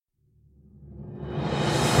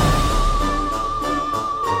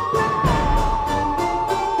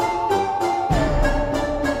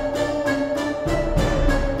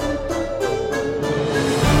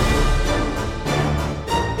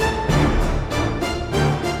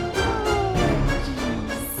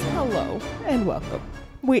welcome.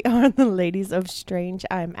 We are the Ladies of Strange.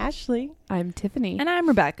 I'm Ashley. I'm Tiffany. And I'm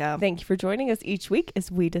Rebecca. Thank you for joining us each week as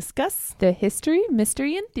we discuss The history,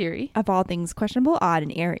 mystery, and theory Of all things questionable, odd,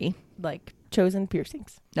 and airy. like chosen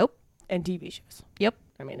piercings. Nope. And TV shows. Yep.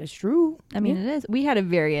 I mean, it's true. I mean, it is. We had a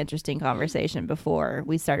very interesting conversation before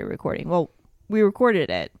we started recording. Well, we recorded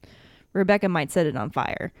it. Rebecca might set it on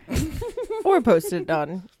fire. Or posted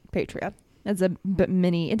on Patreon. It's a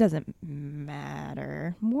mini. It doesn't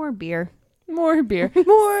matter. More beer. More beer.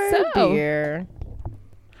 More So- beer.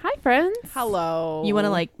 Hi, friends. Hello. You want to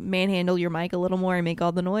like manhandle your mic a little more and make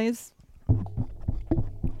all the noise?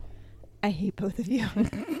 I hate both of you.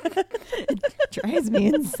 It drives me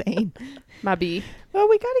insane. My B. Well,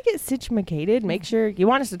 we got to get situated. Make sure you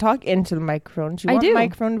want us to talk into the microphone. You I want do. the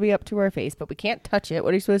microphone to be up to our face, but we can't touch it.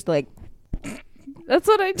 What are you supposed to like? That's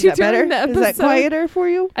what I Is do that better? during the episode. Is that quieter for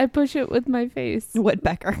you? I push it with my face.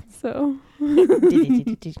 Woodpecker. So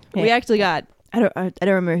We actually got. I don't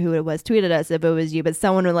remember who it was. Tweeted us if it was you, but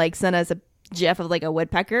someone would like send us a gif of like a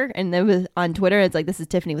woodpecker, and it was on Twitter. It's like, this is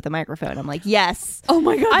Tiffany with a microphone. I'm like, yes. oh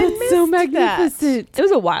my god, I that's so missed that. magnificent. It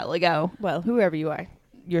was a while ago. Well, whoever you are,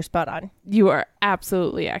 you're spot on. You are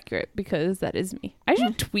absolutely accurate because that is me. I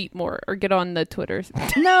should tweet more or get on the Twitter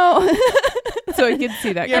No. so I can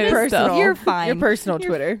see that Your kind of personal, stuff. You're fine. Your personal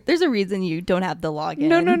Twitter. There's a reason you don't have the login.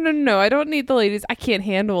 No. I don't need the ladies. I can't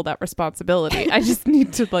handle that responsibility. I just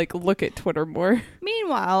need to like look at Twitter more.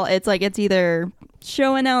 Meanwhile, it's like it's either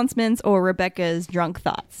show announcements or Rebecca's drunk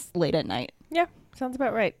thoughts late at night. Yeah, sounds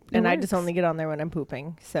about right. It And I works. just only get on there when I'm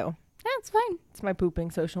pooping. So That's fine. it's my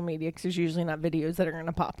pooping social media because there's usually not videos that are going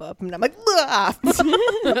to pop up. And I'm like, "Ugh."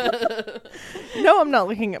 No, I'm not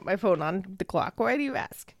looking at my phone on the clock. Why do you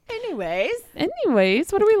ask? Anyways,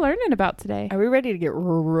 Anyways, what are we learning about today? are we ready to get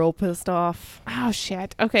real pissed off? Oh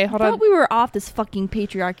shit. Okay, I hold thought on. we were off this fucking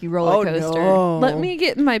patriarchy roller coaster. Let me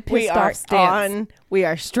get in my We pissed are off stance. on. We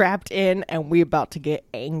are strapped in, and we about to get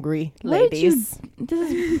angry, What did you-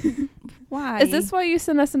 ladies. Why? Is this why you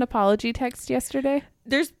sent us an apology text yesterday?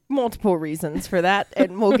 There's multiple reasons for that,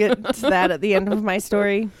 and we'll get to that at the end of my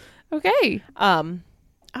story. Okay. I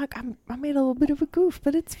made a little bit of a goof,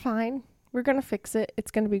 but it's fine. We're gonna fix it. It's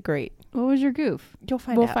gonna be great. What was your goof? You'll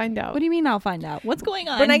find We'll out. find out. What do you mean I'll find out? What's going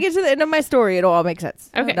on? When I get to the end of my story, it'll all make sense.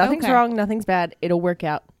 Okay. Nothing's Okay. wrong. Nothing's bad. It'll work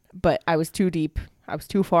out. But I was too deep. I was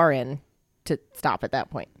too far in to stop at that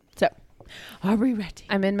point. So, are we ready?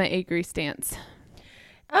 I'm in my angry stance.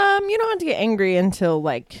 You don't have to get angry until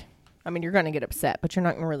you're gonna get upset, but you're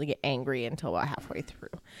not gonna really get angry until about halfway through.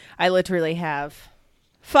 I literally have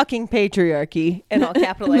fucking patriarchy in all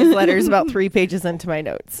capitalized letters about 3 pages into my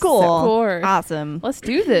notes. Cool. Of course. Awesome. Let's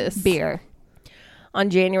do this. Beer. On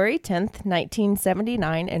January 10th,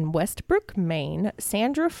 1979, in Westbrook, Maine,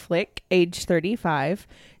 Sandra Flick, age 35,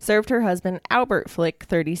 served her husband, Albert Flick,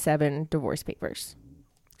 37, divorce papers.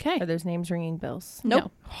 Okay. Are those names ringing bells?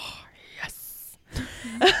 Nope.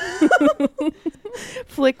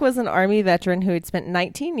 Flick was an Army veteran who had spent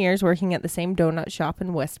 19 years working at the same donut shop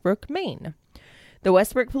in Westbrook, Maine. The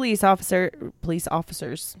Westbrook police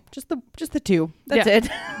officers, just the two. That's Yeah. it.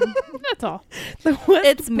 That's all.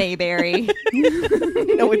 It's Mayberry.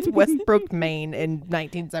 No, it's Westbrook, Maine in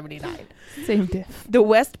 1979. Same diff. The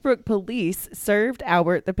Westbrook police served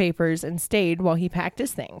Albert the papers and stayed while he packed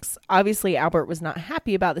his things. Obviously, Albert was not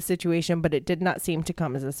happy about the situation, but it did not seem to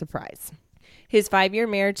come as a surprise. His 5-year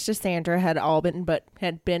marriage to Sandra had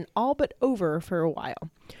been all but over for a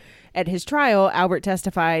while. At his trial, Albert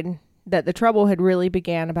testified that the trouble had really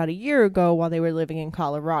began about a year ago while they were living in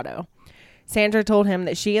Colorado. Sandra told him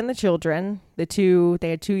that she and the children, they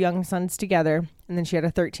had 2 young sons together, and then she had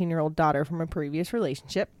a 13-year-old daughter from a previous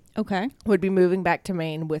relationship, Okay. would be moving back to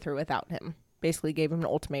Maine with or without him. Basically gave him an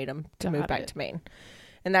ultimatum to move back to Maine.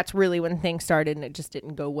 And that's really when things started, and it just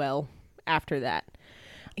didn't go well after that.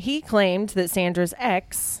 He claimed that Sandra's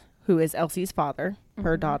ex, who is Elsie's father,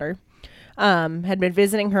 her daughter, had been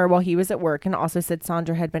visiting her while he was at work, and also said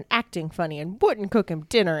Sandra had been acting funny and wouldn't cook him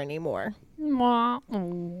dinner anymore.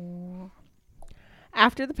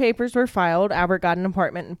 After the papers were filed, Albert got an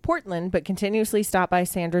apartment in Portland, but continuously stopped by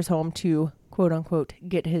Sandra's home to, quote unquote,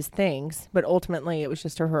 get his things. But ultimately, it was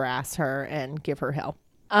just to harass her and give her hell.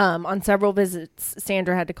 On several visits,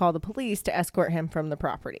 Sandra had to call the police to escort him from the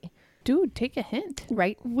property. Dude, take a hint.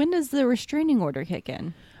 Right. When does the restraining order kick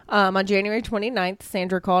in? On January 29th,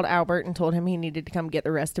 Sandra called Albert and told him he needed to come get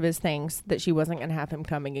the rest of his things, that she wasn't going to have him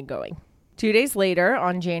coming and going. 2 days later,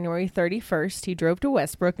 on January 31st, he drove to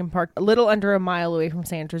Westbrook and parked a little under a mile away from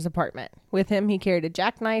Sandra's apartment. With him, he carried a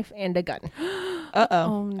jackknife and a gun.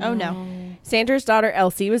 Uh-oh. Oh, no. Sandra's daughter,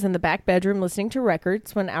 Elsie, was in the back bedroom listening to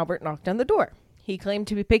records when Albert knocked on the door. He claimed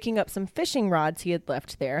to be picking up some fishing rods he had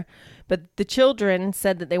left there, but the children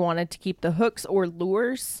said that they wanted to keep the hooks or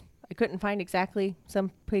lures. I couldn't find exactly.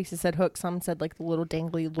 Some places said hooks, some said like the little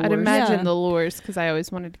dangly lures. I'd imagine Yeah. the lures because I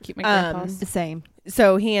always wanted to keep my grandpa's. The same.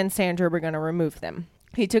 So he and Sandra were going to remove them.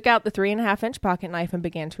 He took out the 3.5-inch pocket knife and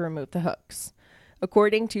began to remove the hooks.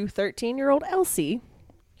 According to 13-year-old Elsie,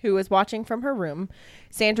 who was watching from her room,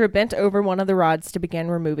 Sandra bent over one of the rods to begin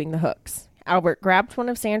removing the hooks. Albert grabbed one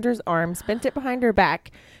of Sandra's arms, bent it behind her back,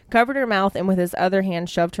 covered her mouth, and with his other hand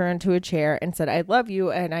shoved her into a chair and said, "I love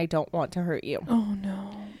you and I don't want to hurt you." Oh, no.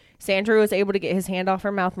 Sandra was able to get his hand off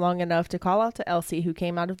her mouth long enough to call out to Elsie, who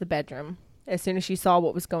came out of the bedroom. As soon as she saw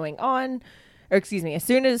what was going on, as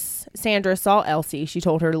soon as Sandra saw Elsie, she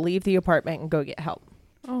told her to leave the apartment and go get help.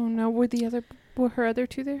 Oh, no. Were her other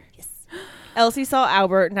two there? Yes. Elsie saw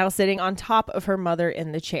Albert now sitting on top of her mother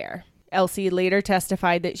in the chair. Elsie later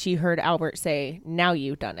testified that she heard Albert say, "Now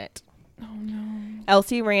you've done it." Oh, no.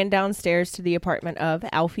 Elsie ran downstairs to the apartment of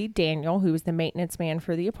Alfie Daniel, who was the maintenance man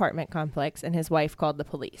for the apartment complex, and his wife called the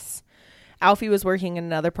police. Alfie was working in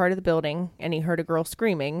another part of the building, and he heard a girl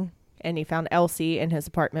screaming, and he found Elsie in his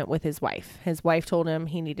apartment with his wife. His wife told him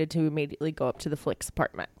he needed to immediately go up to the Flick's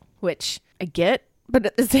apartment, which I get, but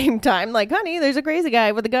at the same time, like, honey, there's a crazy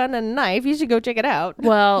guy with a gun and a knife. You should go check it out.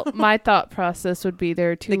 Well, my thought process would be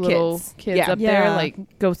there are two The little kids. kids Yeah. up there, Yeah.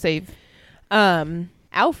 like, go save.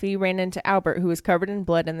 Alfie ran into Albert, who was covered in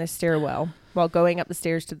blood in the stairwell, while going up the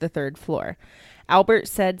stairs to the 3rd floor. Albert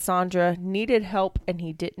said Sandra needed help and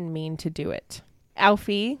he didn't mean to do it.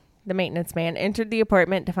 Alfie, the maintenance man, entered the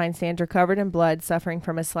apartment to find Sandra covered in blood, suffering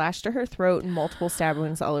from a slash to her throat and multiple stab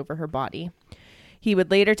wounds all over her body. He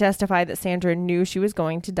would later testify that Sandra knew she was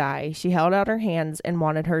going to die. She held out her hands and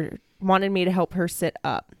wanted me to help her sit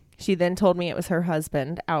up. She then told me it was her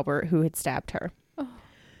husband, Albert, who had stabbed her.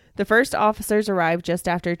 The first officers arrived just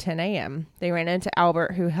after 10 a.m. They ran into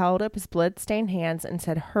Albert, who held up his blood-stained hands and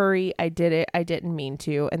said, "Hurry, I did it, I didn't mean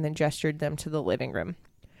to," and then gestured them to the living room.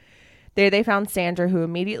 There they found Sandra, who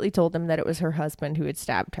immediately told them that it was her husband who had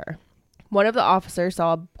stabbed her. One of the officers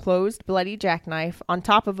saw a closed, bloody jackknife on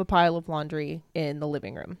top of a pile of laundry in the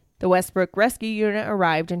living room. The Westbrook Rescue Unit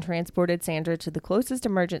arrived and transported Sandra to the closest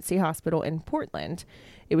emergency hospital in Portland.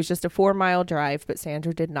 It was just a 4-mile drive, but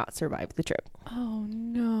Sandra did not survive the trip. Oh,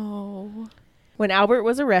 no. When Albert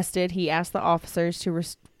was arrested, he asked the officers to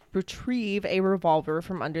retrieve a revolver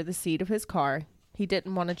from under the seat of his car. He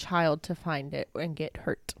didn't want a child to find it and get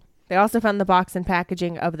hurt. They also found the box and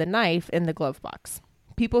packaging of the knife in the glove box.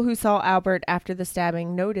 People who saw Albert after the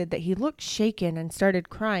stabbing noted that he looked shaken and started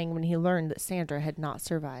crying when he learned that Sandra had not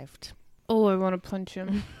survived. Oh, I want to punch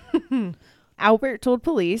him. Albert told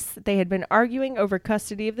police they had been arguing over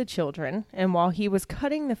custody of the children, and while he was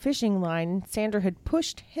cutting the fishing line, Sandra had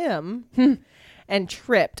pushed him and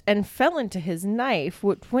tripped and fell into his knife,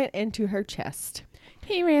 which went into her chest.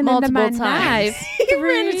 He ran Multiple into my times. knife. He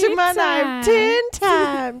ran into my knife 10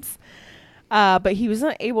 times. times. But he was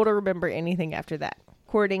not able to remember anything after that.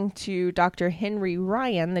 According to Dr. Henry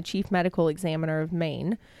Ryan, the chief medical examiner of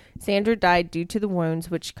Maine, Sandra died due to the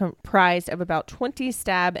wounds, which comprised of about 20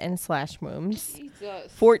 stab and slash wounds,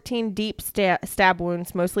 Jesus. 14 deep stab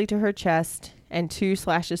wounds, mostly to her chest, and 2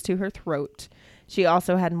 slashes to her throat. She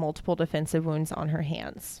also had multiple defensive wounds on her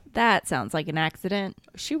hands. That sounds like an accident.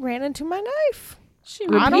 She ran into my knife. She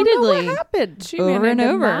I don't know what Repeatedly. happened. She Over ran and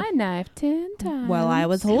into over. my knife 10 times. While I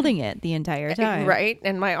was holding it the entire time. Right,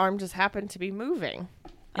 and my arm just happened to be moving.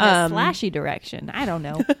 In a slashy direction. I don't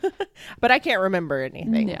know. But I can't remember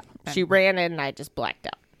anything. Yeah. She ran in and I just blacked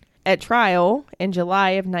out. At trial in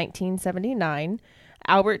July of 1979,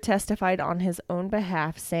 Albert testified on his own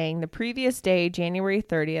behalf, saying the previous day, January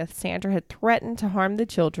 30th, Sandra had threatened to harm the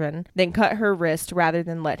children, then cut her wrist rather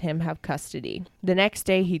than let him have custody. The next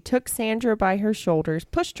day, he took Sandra by her shoulders,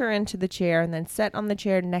 pushed her into the chair, and then sat on the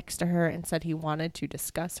chair next to her and said he wanted to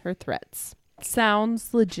discuss her threats.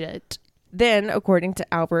 Sounds legit. Then, according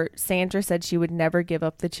to Albert, Sandra said she would never give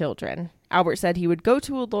up the children. Albert said he would go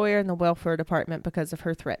to a lawyer in the welfare department because of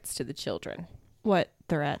her threats to the children. What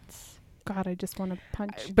threats? God, I just want to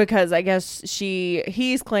punch. Because I guess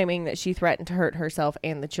he's claiming that she threatened to hurt herself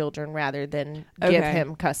and the children rather than give Okay.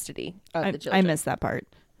 him custody of the I children. missed that part.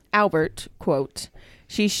 Albert, quote,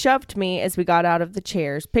 "She shoved me as we got out of the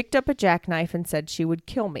chairs, picked up a jackknife and said she would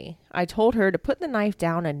kill me. I told her to put the knife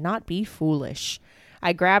down and not be foolish.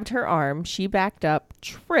 I grabbed her arm, she backed up,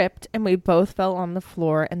 tripped, and we both fell on the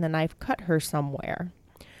floor and the knife cut her somewhere.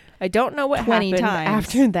 I don't know what 20 happened times.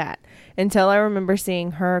 after that until I remember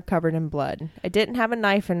seeing her covered in blood. I didn't have a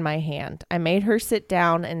knife in my hand. I made her sit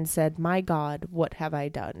down and said, 'My God, what have I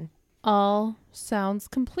done?'" All sounds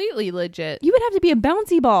completely legit. You would have to be a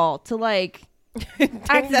bouncy ball to like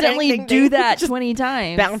accidentally do that 20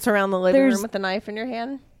 times. Bounce around the living There's- room with a knife in your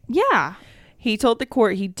hand. Yeah. He told the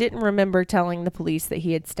court he didn't remember telling the police that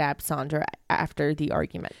he had stabbed Sandra after the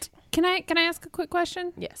argument. Can I ask a quick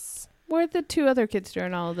question? Yes. Where are the 2 other kids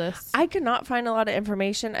during all of this? I could not find a lot of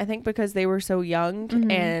information. I think because they were so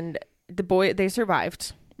young and they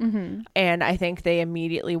survived. Mm-hmm. And I think they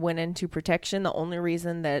immediately went into protection. The only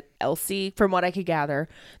reason that Elsie, from what I could gather,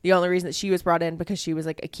 the only reason that she was brought in because she was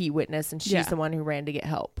like a key witness and she's the one who ran to get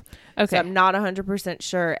help. Okay. So I'm not 100%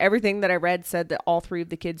 sure. Everything that I read said that all 3 of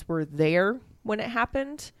the kids were there when it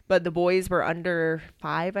happened, but the boys were under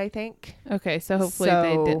 5, I think. Okay, so hopefully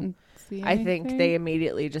they didn't see I think anything. they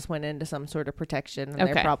immediately just went into some sort of protection and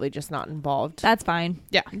they're probably just not involved. That's fine.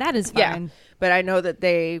 Yeah. That is Yeah. fine. But I know that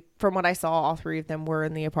they, from what I saw, all 3 of them were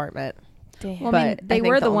in the apartment. Damn. Well, But I mean, I they think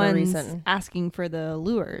were the the only ones reason- asking for the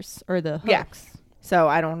lures or the hooks. Yeah. So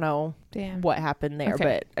I don't know Damn. what happened there,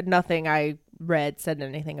 Okay. but nothing I read said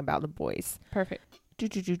anything about the boys. Perfect.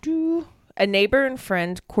 A neighbor and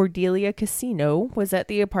friend, Cordelia Casino, was at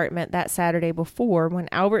the apartment that Saturday before when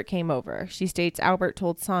Albert came over. She states Albert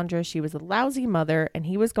told Sandra she was a lousy mother and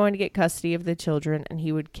he was going to get custody of the children and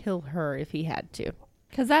he would kill her if he had to.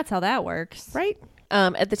 Because that's how that works. Right?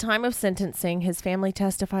 At the time of sentencing, his family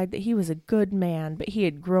testified that he was a good man, but he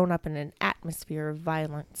had grown up in an atmosphere of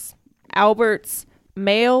violence. Albert's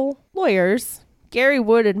male lawyers, Gary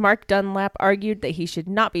Wood and Mark Dunlap, argued that he should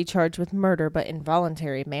not be charged with murder but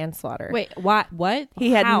involuntary manslaughter. Wait, what?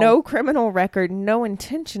 He had How? no criminal record, no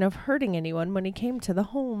intention of hurting anyone when he came to the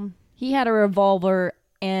home. He had a revolver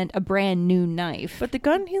and a brand new knife. But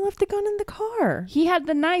he left the gun in the car He had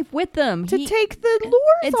the knife with him. to take the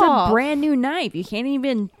lures It's off. a brand new knife. You can't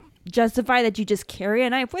even justify that you just carry a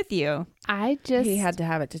knife with you. He had to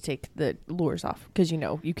have it to take the lures off because you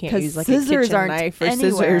can't 'Cause use like scissors a kitchen aren't knife or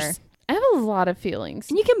anywhere. scissors. I have a lot of feelings.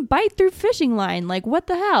 And you can bite through fishing line. Like, what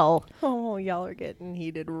the hell? Oh, y'all are getting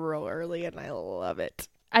heated real early, and I love it.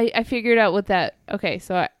 I figured out what that. Okay,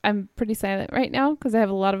 so I'm pretty silent right now because I have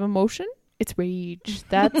a lot of emotion. It's rage.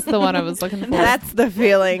 That's the one I was looking for. That's the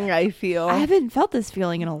feeling I feel. I haven't felt this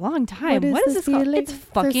feeling in a long time. What is this called? It's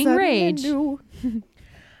fucking rage. So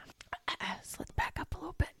let's back up a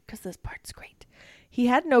little bit because this part's great. He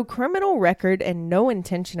had no criminal record and no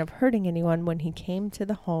intention of hurting anyone when he came to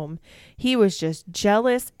the home. He was just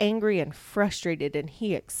jealous, angry, and frustrated, and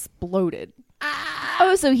he exploded.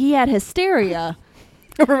 Oh, so he had hysteria.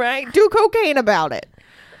 Right? Do cocaine about it.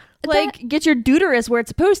 Like, get your deuterus where it's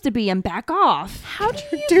supposed to be and back off. How do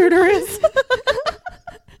you? Deuterus.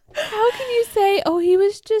 How can you say? Oh, he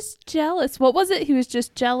was just jealous. What was it? He was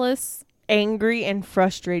just jealous. Angry and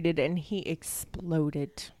frustrated, and he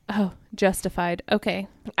exploded. Oh, justified. Okay.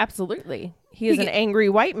 Absolutely. He is an angry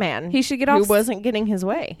white man. He should get who off. wasn't getting his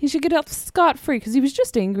way. He should get off scot-free because he was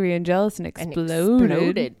just angry and jealous and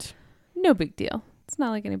exploded. No big deal. It's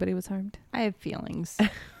not like anybody was harmed. I have feelings.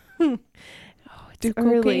 Do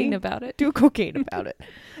early. cocaine about it. Do cocaine about it.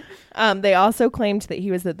 They also claimed that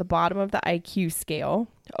he was at the bottom of the IQ scale,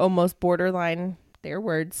 almost borderline, their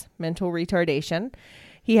words, mental retardation.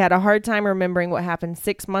 He had a hard time remembering what happened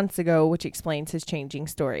 6 months ago, which explains his changing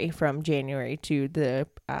story from January to the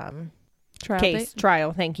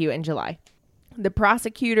trial, thank you, in July. The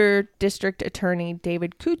prosecutor, district attorney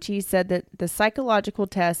David Cucci, said that the psychological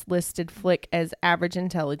test listed Flick as average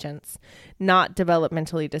intelligence, not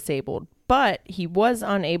developmentally disabled, but he was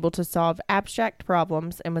unable to solve abstract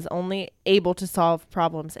problems and was only able to solve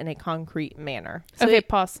problems in a concrete manner. So okay,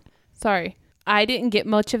 pause. Sorry. I didn't get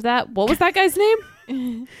much of that. What was that guy's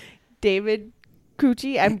name? David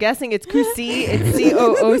Cucci. I'm guessing it's Cucci. It's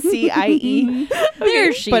Coocie.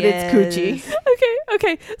 There she but is. It's Cucci.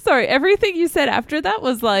 Okay. Sorry. Everything you said after that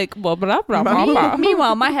was like, blah, blah, blah, blah, blah.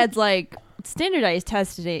 Meanwhile, my head's like, standardized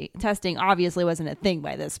testing obviously wasn't a thing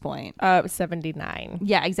by this point. 79.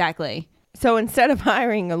 Yeah, exactly. So instead of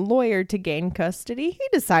hiring a lawyer to gain custody, he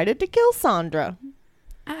decided to kill Sandra.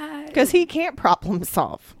 Because he can't problem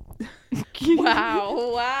solve.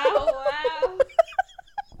 Wow.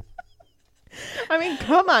 I mean,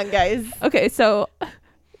 come on, guys. Okay, so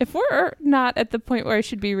if we're not at the point where I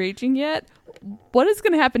should be raging yet, what is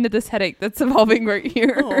going to happen to this headache that's evolving right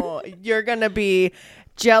here? Oh, you're going to be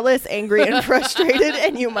jealous, angry, and frustrated,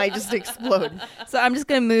 and you might just explode. So I'm just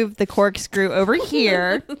going to move the corkscrew over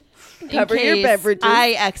here. Cover your beverages.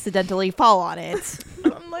 I accidentally fall on it.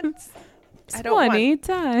 I don't want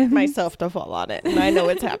time. myself to fall on it, and I know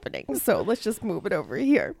it's happening. So let's just move it over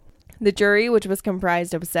here. The jury, which was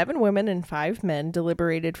comprised of 7 women and 5 men,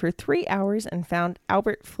 deliberated for 3 hours and found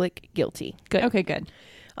Albert Flick guilty. Good. Okay, good.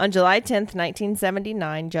 On July 10th,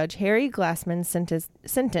 1979, Judge Harry Glassman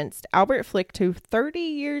sentenced Albert Flick to 30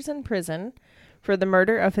 years in prison for the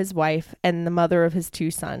murder of his wife and the mother of his 2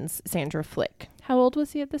 sons, Sandra Flick. How old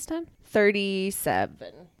was he at this time?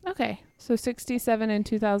 37. Okay. So 67 in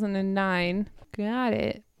 2009. Got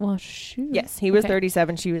it. Well, shoot. Yes, he was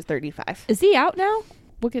 37. She was 35. Is he out now?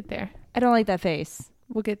 We'll get there. I don't like that face.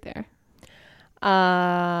 We'll get there.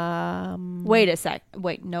 Wait a sec.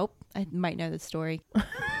 Wait, nope. I might know this story.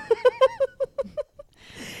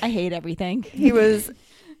 I hate everything. He was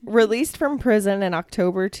released from prison in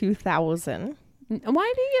October 2000.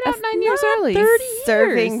 Why did he get out 9 years early? 30 years.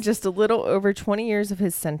 Serving just a little over 20 years of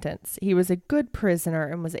his sentence. He was a good prisoner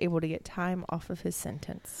and was able to get time off of his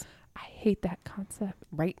sentence. I hate that concept.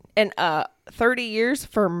 Right. And 30 years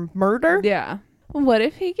for murder? Yeah. What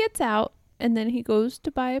if he gets out and then he goes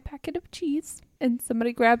to buy a packet of cheese and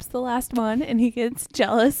somebody grabs the last one and he gets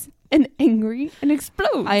jealous and angry and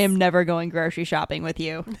explodes? I am never going grocery shopping with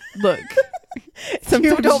you. Look.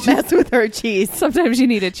 You don't mess with her cheese. Sometimes you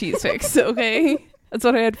need a cheese fix, okay? That's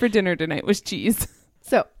what I had for dinner tonight was cheese.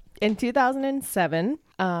 So, in 2007,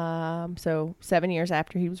 so 7 years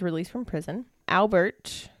after he was released from prison,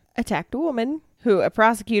 Albert attacked a woman who a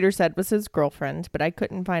prosecutor said was his girlfriend, but I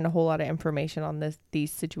couldn't find a whole lot of information on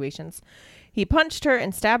these situations. He punched her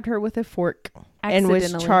and stabbed her with a fork and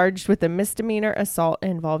was charged with a misdemeanor assault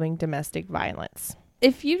involving domestic violence.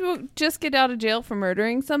 If you just get out of jail for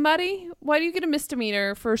murdering somebody, why do you get a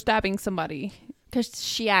misdemeanor for stabbing somebody? Because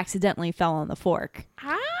she accidentally fell on the fork.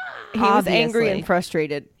 He was angry and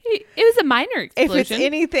frustrated. It was a minor explosion. If it's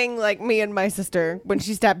anything like me and my sister, when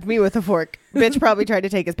she stabbed me with a fork, bitch probably tried to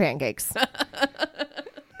take his pancakes.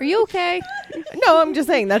 Are you okay? No, I'm just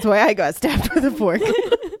saying that's why I got stabbed with a fork.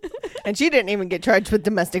 And she didn't even get charged with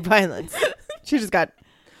domestic violence. She just got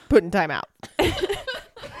put in timeout.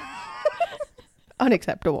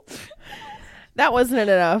 Unacceptable. That wasn't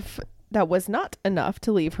enough. That was not enough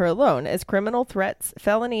to leave her alone, as criminal threats,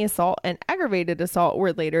 felony assault, and aggravated assault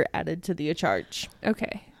were later added to the charge.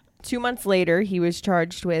 Okay. 2 months later, he was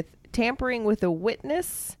charged with tampering with a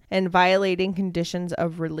witness and violating conditions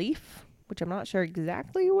of relief, which I'm not sure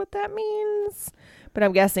exactly what that means, but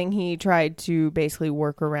I'm guessing he tried to basically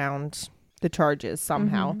work around the charges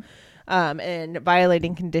somehow. And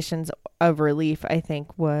violating conditions of relief, I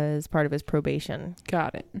think, was part of his probation.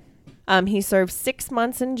 Got it. He served 6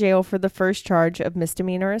 months in jail for the first charge of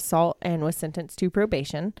misdemeanor assault and was sentenced to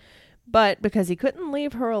probation. But because he couldn't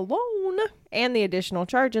leave her alone and the additional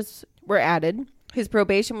charges were added, his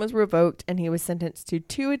probation was revoked and he was sentenced to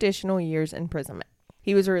 2 additional years imprisonment.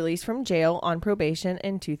 He was released from jail on probation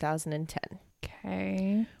in 2010.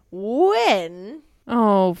 Okay. When?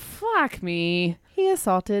 Oh, fuck me. He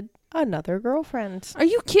assaulted another girlfriend. Are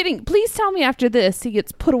you kidding? Please tell me after this he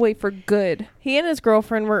gets put away for good. He and his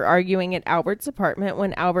girlfriend were arguing at Albert's apartment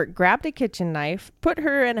when Albert grabbed a kitchen knife, put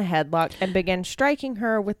her in a headlock, and began striking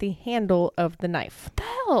her with the handle of the knife. What the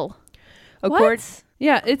hell? What?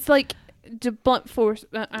 Yeah, it's like blunt force.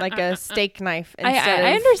 Like a steak knife.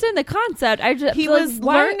 I understand the concept. He was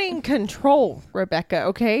learning control, Rebecca,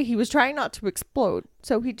 okay? He was trying not to explode.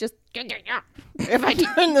 So he just, if I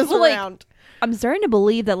turn this around. I'm starting to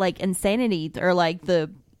believe that like insanity or like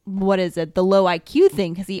the low IQ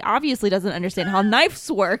thing, because he obviously doesn't understand how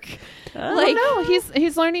knives work. Like no,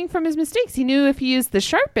 he's learning from his mistakes. He knew if he used the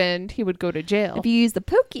sharp end, he would go to jail. If you use the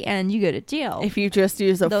pokey end, you go to jail. If you just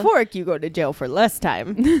use a fork, you go to jail for less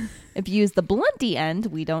time. If you use the blunty end,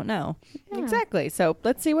 we don't know. Yeah. Exactly. So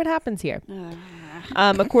let's see what happens here.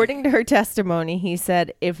 According to her testimony, he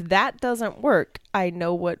said, "If that doesn't work, I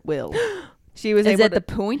know what will." She was able to... the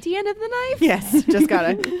pointy end of the knife? Yes, just got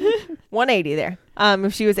a 180 there.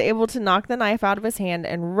 If she was able to knock the knife out of his hand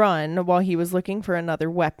and run while he was looking for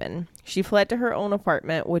another weapon. She fled to her own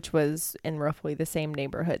apartment, which was in roughly the same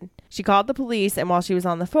neighborhood. She called the police, and while she was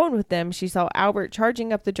on the phone with them, she saw Albert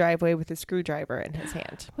charging up the driveway with a screwdriver in his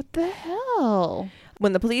hand. What the hell?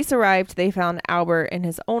 When the police arrived, they found Albert in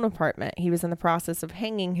his own apartment. He was in the process of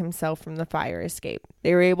hanging himself from the fire escape.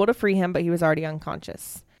 They were able to free him, but he was already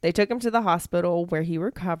unconscious. They took him to the hospital where he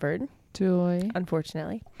recovered. Joy.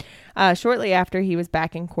 Unfortunately. Shortly after, he was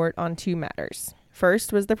back in court on 2 matters.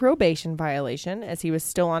 First was the probation violation, as he was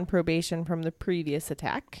still on probation from the previous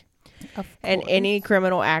attack. And any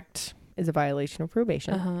criminal act is a violation of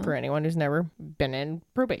probation for anyone who's never been in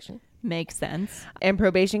probation. Makes sense. And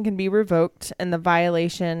probation can be revoked, and the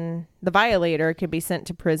violator can be sent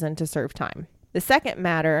to prison to serve time. The second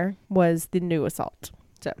matter was the new assault.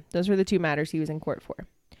 So those were the 2 matters he was in court for.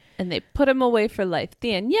 And they put him away for life.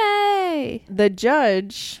 Then, yay! The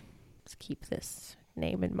judge, let's keep this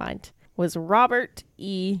name in mind, was Robert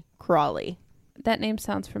E. Crawley. That name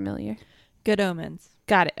sounds familiar. Good Omens.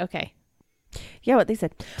 Got it. Okay. Yeah, what they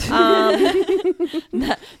said.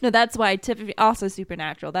 No, that's why Tiffany, also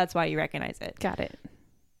supernatural. That's why you recognize it. Got it.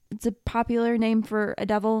 It's a popular name for a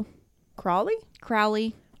devil. Crowley?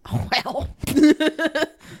 Crowley. Oh, well.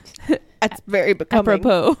 That's very becoming.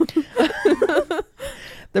 Apropos.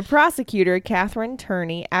 The prosecutor, Catherine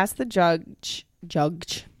Turney, asked the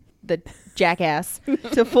the jackass,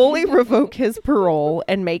 to fully revoke his parole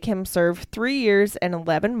and make him serve 3 years and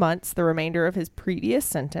 11 months, the remainder of his previous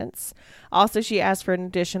sentence. Also, she asked for an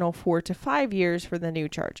additional 4 to 5 years for the new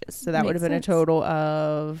charges. So that would have been a total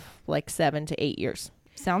of like 7 to 8 years.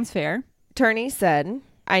 Sounds fair. Turney said,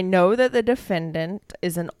 I know that the defendant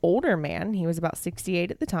is an older man. He was about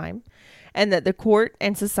 68 at the time. And that the court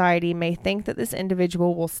and society may think that this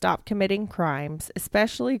individual will stop committing crimes,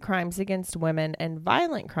 especially crimes against women and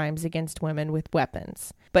violent crimes against women with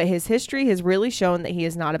weapons. But his history has really shown that he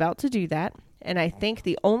is not about to do that. And I think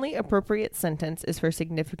the only appropriate sentence is for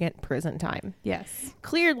significant prison time. Yes.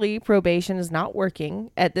 Clearly, probation is not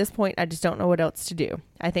working. At this point, I just don't know what else to do.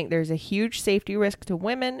 I think there's a huge safety risk to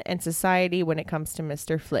women and society when it comes to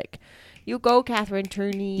Mr. Flick. You go, Catherine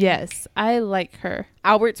Turney. Yes, I like her.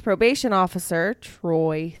 Albert's probation officer,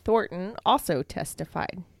 Troy Thornton, also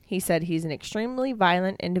testified. He said he's an extremely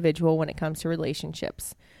violent individual when it comes to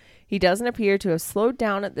relationships. He doesn't appear to have slowed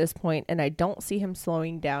down at this point, and I don't see him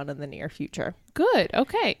slowing down in the near future. Good.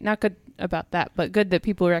 Okay. Not good about that, but good that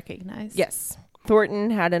people recognize. Yes.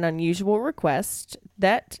 Thornton had an unusual request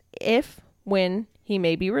that when he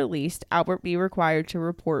may be released, Albert be required to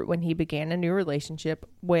report when he began a new relationship,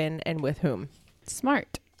 when and with whom.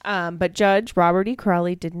 Smart. But Judge Robert E.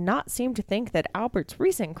 Crowley did not seem to think that Albert's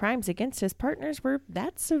recent crimes against his partners were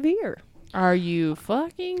that severe. Are you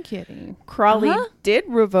fucking kidding? Crowley did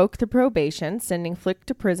revoke the probation, sending Flick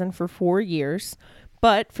to prison for 4 years.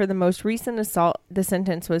 But for the most recent assault, the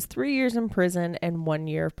sentence was 3 years in prison and 1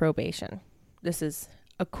 year of probation. This is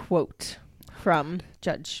a quote from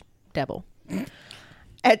Judge Devil.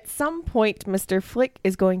 At some point, Mr. Flick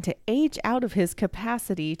is going to age out of his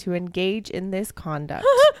capacity to engage in this conduct.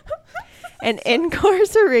 And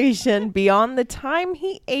incarceration beyond the time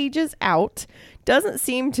he ages out doesn't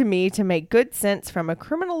seem to me to make good sense from a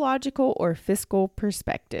criminological or fiscal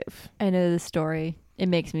perspective. I know the story. It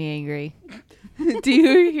makes me angry. Do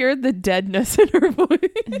you hear the deadness in her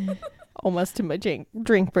voice? Almost to my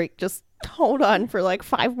drink break. Just hold on for like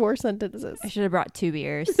 5 more sentences. I should have brought 2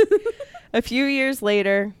 beers. A few years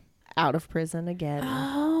later, out of prison again.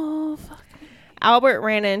 Oh, fuck. Albert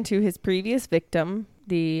ran into his previous victim,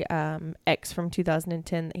 the ex from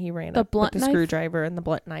 2010 that he ran up with the screwdriver and the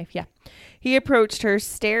blunt knife. Yeah. He approached her,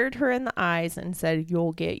 stared her in the eyes, and said,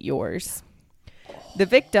 "You'll get yours." The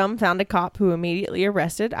victim found a cop who immediately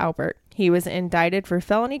arrested Albert. He was indicted for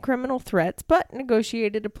felony criminal threats, but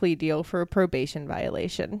negotiated a plea deal for a probation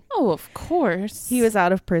violation. Oh, of course. He was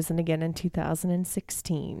out of prison again in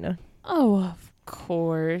 2016. Oh, of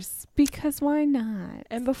course. Because why not?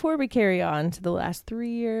 And before we carry on to the last 3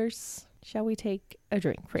 years, shall we take a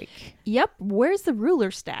drink break? Yep. Where's the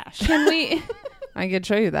ruler stash? Can we... I can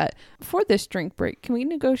show you that. For this drink break, can we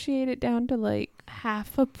negotiate it down to like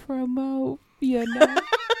half a promo? You know?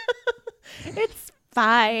 It's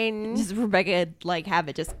fine. Just Rebecca, like, have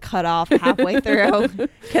it just cut off halfway through.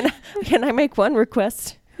 Can I make one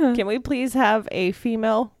request? Can we please have a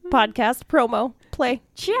female podcast promo play?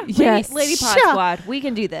 Yeah. Yes. Lady Pod Sure. Squad. We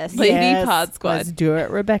can do this. Lady Pod Squad. Let's do it.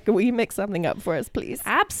 Rebecca, will you make something up for us, please?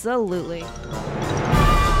 Absolutely.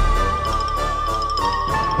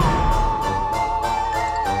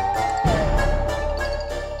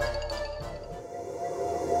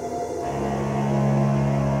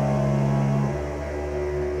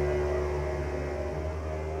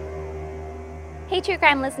 Hey, true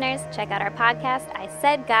crime listeners, check out our podcast, I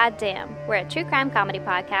Said Goddamn. We're a true crime comedy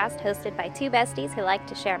podcast hosted by 2 besties who like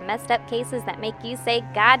to share messed up cases that make you say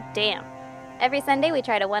goddamn. Every Sunday, we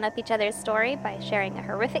try to one-up each other's story by sharing a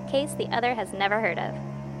horrific case the other has never heard of.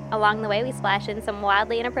 Along the way, we splash in some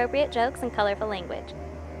wildly inappropriate jokes and colorful language.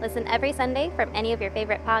 Listen every Sunday from any of your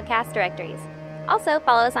favorite podcast directories. Also,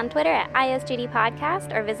 follow us on Twitter at ISGD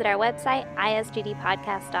Podcast or visit our website,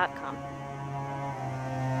 isgdpodcast.com.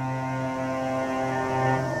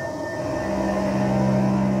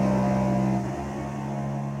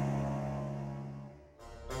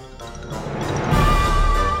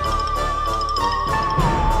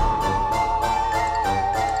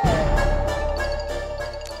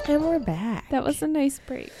 And we're back. That was a nice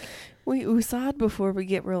break. We usad before we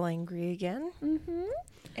get real angry again. Mm-hmm.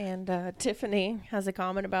 And Tiffany has a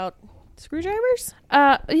comment about Screwdrivers?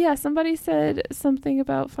 Yeah, somebody said something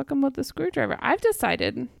about fuck him with a screwdriver. I've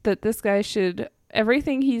decided that this guy should,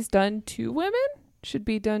 everything he's done to women should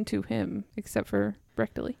be done to him, except for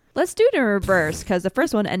rectally. Let's do it in reverse, because the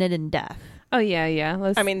first one ended in death. Oh, yeah.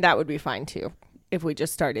 I mean, that would be fine, too, if we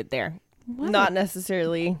just started there. What? Not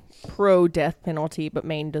necessarily pro-death penalty, but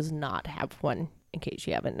Maine does not have one, in case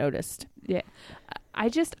you haven't noticed. Yeah.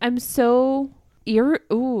 I'm so...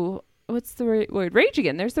 Ooh, what's the word? Rage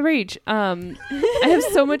again. There's the rage. I have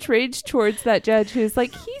so much rage towards that judge who's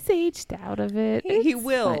like, he's aged out of it. He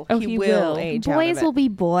will. Fine. Oh, he will age out of Boys it. will be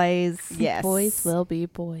boys. Yes. Boys will be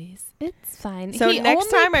boys. It's fine. So next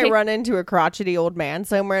time I run into a crotchety old man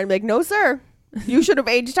somewhere, I'm like, no, sir. You should have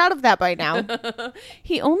aged out of that by now.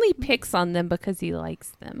 He only picks on them because he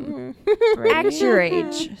likes them. Act your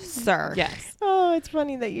age, sir. Yes. Oh, it's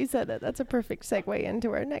funny that you said that. That's a perfect segue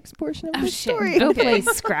into our next portion of the shit. story. Go play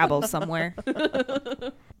Scrabble somewhere.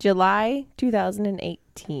 July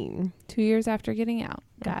 2018. 2 years after getting out.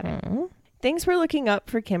 Got it. Things were looking up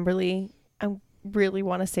for Kimberly. I really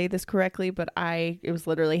want to say this correctly, but it was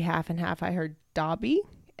literally half and half. I heard Dobby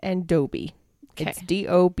and Dobie. Okay. It's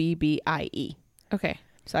Dobbie. Okay.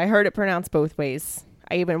 So I heard it pronounced both ways.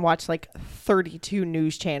 I even watched like 32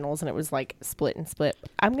 news channels and it was like split and split.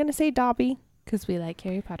 I'm going to say Dobby Because we like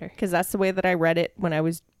Harry Potter. because that's the way that I read it when I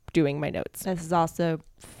was doing my notes. This is also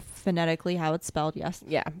phonetically how it's spelled, yes.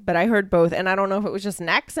 Yeah, but I heard both, and I don't know if it was just an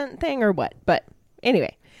accent thing or what. But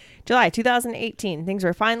anyway, July 2018, things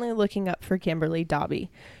were finally looking up for Kimberly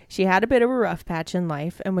Dobby. She had a bit of a rough patch in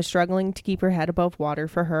life and was struggling to keep her head above water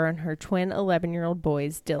for her and her twin 11-year-old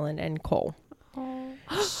boys, Dylan and Cole.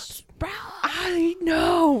 I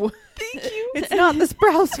know. Thank you. It's not the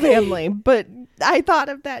Sprouse family, but I thought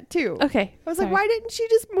of that too. Okay. I was like, why didn't she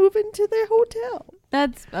just move into their hotel?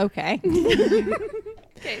 That's okay.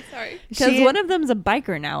 Okay, sorry. Because one of them's a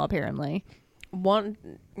biker now, apparently.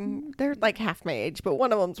 They're like half my age, but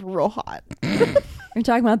one of them's real hot. You're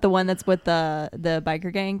talking about the one that's with the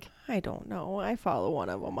biker gang? I don't know. I follow one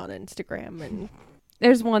of them on Instagram, and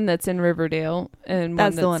There's one that's in Riverdale and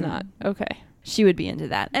That's one the that's one. not. Okay. She would be into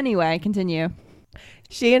that. Anyway, continue.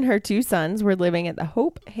 she and her 2 sons were living at the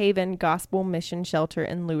Hope Haven Gospel Mission Shelter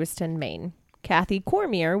in Lewiston, Maine. Kathy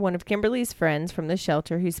Cormier, one of Kimberly's friends from the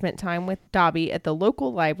shelter who spent time with Dobby at the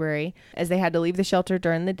local library as they had to leave the shelter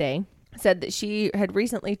during the day, said that she had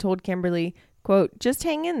recently told Kimberly, quote, just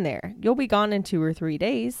hang in there. You'll be gone in 2 or 3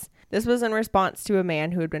 days. This was in response to a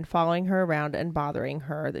man who had been following her around and bothering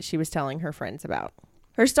her that she was telling her friends about.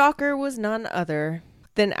 Her stalker was none other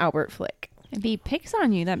than Albert Flick. If he picks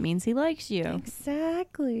on you, that means he likes you.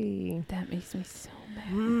 Exactly. That makes me so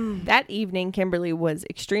mad. That evening, Kimberly was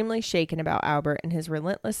extremely shaken about Albert and his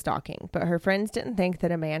relentless stalking, but her friends didn't think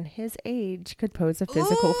that a man his age could pose a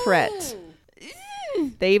physical threat.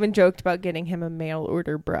 They even joked about getting him a mail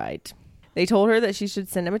order bride. They told her that she should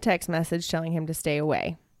send him a text message telling him to stay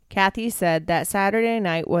away. Kathy said that Saturday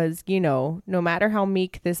night was, no matter how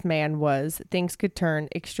meek this man was, things could turn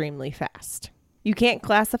extremely fast. You can't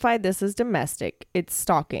classify this as domestic. It's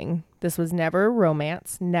stalking. This was never a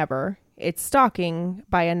romance. Never. It's stalking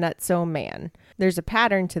by a nutso man. There's a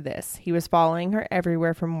pattern to this. He was following her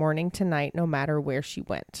everywhere from morning to night, no matter where she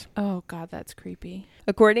went. Oh, God, that's creepy.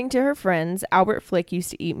 According to her friends, Albert Flick used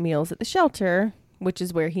to eat meals at the shelter, which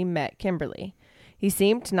is where he met Kimberly. He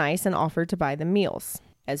seemed nice and offered to buy them meals.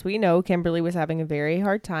 As we know, Kimberly was having a very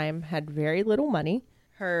hard time, had very little money.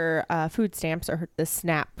 Her food stamps, or the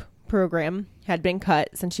SNAP program, had been cut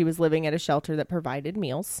since she was living at a shelter that provided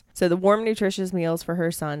meals. So the warm, nutritious meals for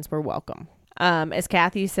her sons were welcome. As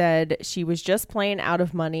Kathy said, she was just plain out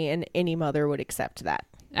of money, and any mother would accept that.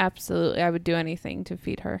 Absolutely. I would do anything to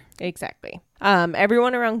feed her. Exactly.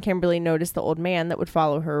 Everyone around Kimberly noticed the old man that would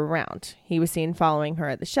follow her around. He was seen following her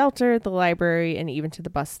at the shelter, the library, and even to the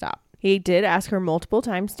bus stop. He did ask her multiple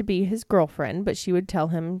times to be his girlfriend, but she would tell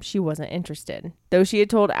him she wasn't interested. Though she had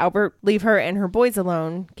told Albert leave her and her boys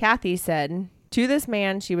alone, Kathy said, to this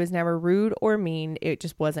man, she was never rude or mean. It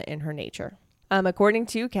just wasn't in her nature. According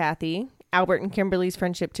to Kathy, Albert and Kimberly's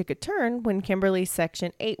friendship took a turn when Kimberly's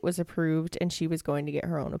Section 8 was approved and she was going to get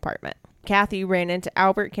her own apartment. Kathy ran into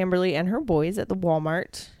Albert, Kimberly, and her boys at the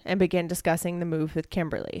Walmart and began discussing the move with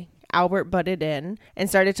Kimberly. Albert butted in and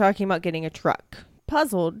started talking about getting a truck.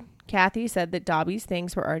 Puzzled, Kathy said that Dobby's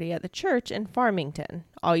things were already at the church in Farmington.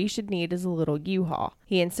 All you should need is a little U-Haul.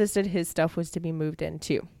 He insisted his stuff was to be moved in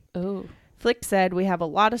too. Oh. Flick said, we have a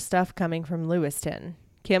lot of stuff coming from Lewiston.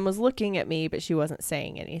 Kim was looking at me, but she wasn't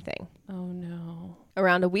saying anything. Oh, no.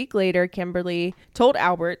 Around a week later, Kimberly told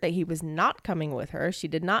Albert that he was not coming with her. She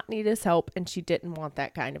did not need his help, and she didn't want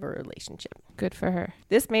that kind of a relationship. Good for her.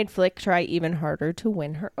 This made Flick try even harder to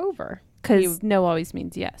win her over. Because no always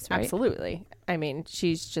means yes, right? Absolutely. I mean,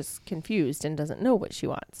 she's just confused and doesn't know what she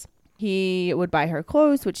wants. He would buy her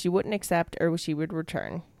clothes, which she wouldn't accept, or she would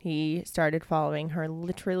return. He started following her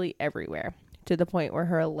literally everywhere, to the point where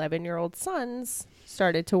her 11-year-old sons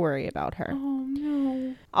started to worry about her. Oh,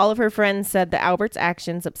 no. All of her friends said that Albert's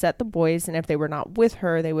actions upset the boys, and if they were not with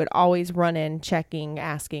her, they would always run in, checking,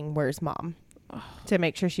 asking, "Where's Mom?" to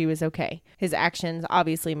make sure she was okay. His actions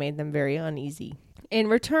obviously made them very uneasy. In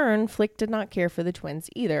return, Flick did not care for the twins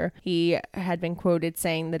either. He had been quoted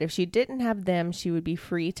saying that if she didn't have them, she would be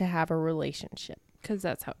free to have a relationship. Because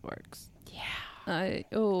that's how it works. Yeah.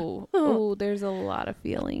 There's a lot of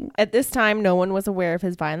feeling. At this time, no one was aware of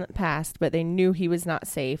his violent past, but they knew he was not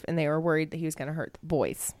safe, and they were worried that he was going to hurt the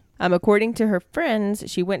boys. According to her friends,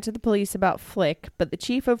 she went to the police about Flick, but the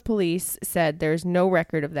chief of police said there's no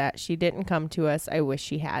record of that. She didn't come to us. I wish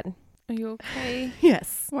she had. Are you okay?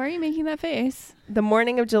 Yes. Why are you making that face? The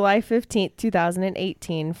morning of July 15th,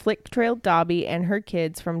 2018, Flick trailed Dobby and her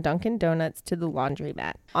kids from Dunkin' Donuts to the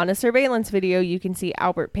laundromat. On a surveillance video, you can see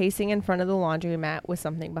Albert pacing in front of the laundromat with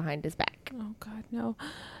something behind his back. Oh, God, no.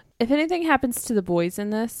 If anything happens to the boys in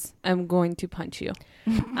this, I'm going to punch you.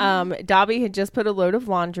 Dobby had just put a load of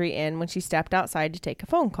laundry in when she stepped outside to take a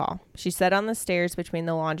phone call. She sat on the stairs between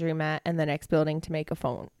the laundromat and the next building to make a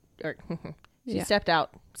phone. She stepped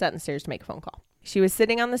out, sat on the stairs to make a phone call. She was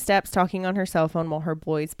sitting on the steps talking on her cell phone while her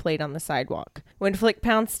boys played on the sidewalk, when Flick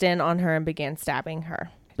pounced in on her and began stabbing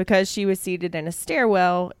her. Because she was seated in a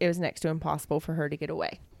stairwell, it was next to impossible for her to get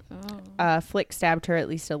away. Flick stabbed her at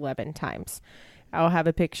least 11 times. I'll have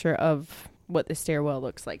a picture of what the stairwell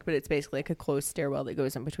looks like, but it's basically like a closed stairwell that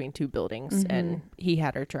goes in between two buildings, and he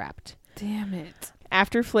had her trapped. Damn it.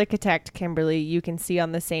 After Flick attacked Kimberly, you can see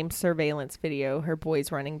on the same surveillance video her boys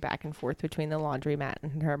running back and forth between the laundromat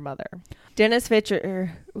and her mother. Dennis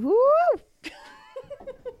Fisher. Woo!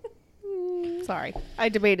 Sorry, I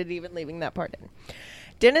debated even leaving that part in.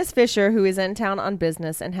 Dennis Fisher, who is in town on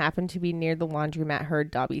business and happened to be near the laundromat,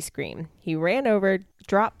 heard Dobby scream. He ran over,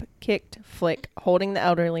 drop-kicked Flick, holding the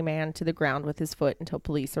elderly man to the ground with his foot until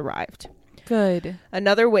police arrived. Good.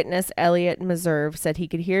 Another witness, Elliot Meserve, said he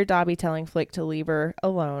could hear Dobby telling Flick to leave her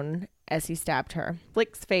alone as he stabbed her.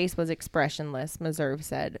 Flick's face was expressionless, Meserve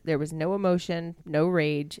said. There was no emotion, no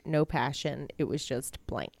rage, no passion. It was just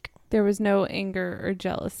blank. There was no anger or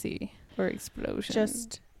jealousy or explosion.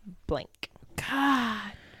 Just blank.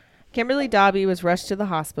 God. Kimberly Dobby was rushed to the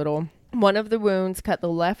hospital. One of the wounds cut the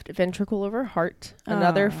left ventricle of her heart.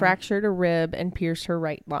 Another fractured a rib and pierced her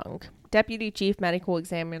right lung. Deputy Chief Medical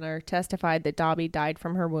Examiner testified that Dobby died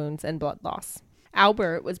from her wounds and blood loss.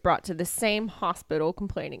 Albert was brought to the same hospital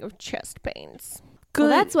complaining of chest pains. Well,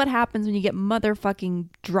 that's what happens when you get motherfucking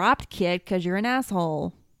dropped kicked because you're an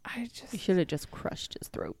asshole. You should have just crushed his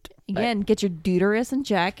throat. Again, get your deuterus in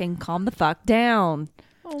check and calm the fuck down.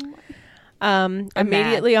 Oh my.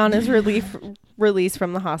 Immediately on his release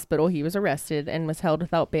from the hospital, he was arrested and was held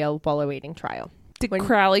without bail while awaiting trial. Did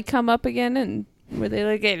Crowley come up again and were they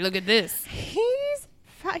like, hey, look at this?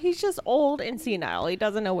 He's just old and senile. He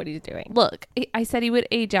doesn't know what he's doing. Look, I said he would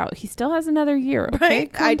age out. He still has another year. Okay?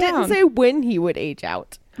 Right? I didn't say when he would age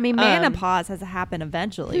out. I mean, menopause has to happen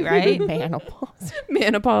eventually, right?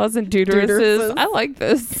 Menopause and deuteruses. I like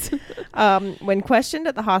this. When questioned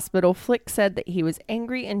at the hospital, Flick said that he was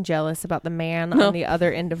angry and jealous about the man on the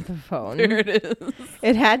other end of the phone. There it is.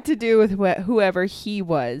 It had to do with whoever he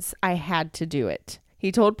was. I had to do it.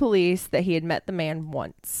 He told police that he had met the man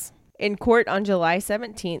once. In court on July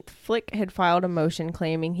 17th, Flick had filed a motion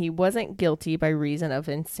claiming he wasn't guilty by reason of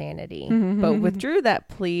insanity, but withdrew that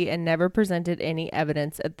plea and never presented any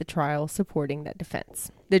evidence at the trial supporting that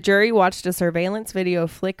defense. The jury watched a surveillance video of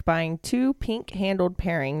Flick buying 2 pink-handled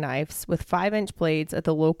paring knives with 5-inch blades at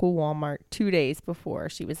the local Walmart 2 days before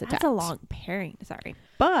she was attacked. That's a long paring. Sorry.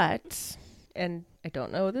 But, and I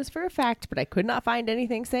don't know this for a fact, but I could not find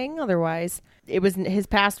anything saying otherwise, his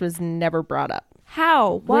past was never brought up.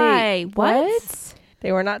 How? Why? Wait, what?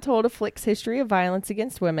 They were not told of Flick's history of violence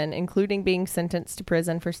against women, including being sentenced to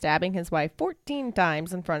prison for stabbing his wife 14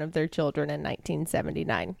 times in front of their children in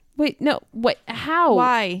 1979. Wait, no. Wait, how?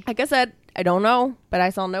 Why? Like I said, I don't know, but I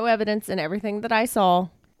saw no evidence, and everything that I saw,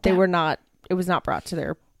 it was not brought to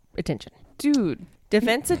their attention. Dude.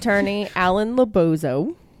 Defense attorney Alan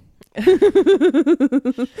Lobozo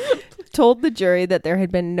told the jury that there had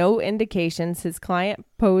been no indications his client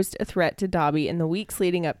posed a threat to Dobby in the weeks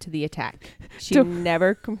leading up to the attack. She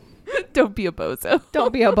never... Don't be a bozo.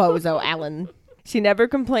 Don't be a bozo, Alan. She never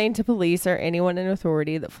complained to police or anyone in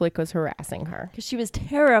authority that Flick was harassing her. Because she was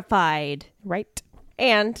terrified. Right.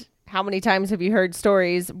 And how many times have you heard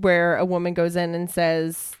stories where a woman goes in and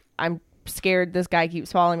says, I'm scared this guy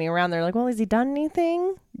keeps following me around? They're like, well, has he done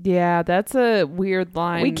anything? Yeah, that's a weird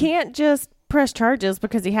line. We can't just press charges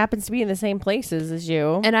because he happens to be in the same places as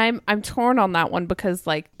you. And I'm torn on that one because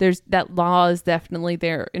like there's that law is definitely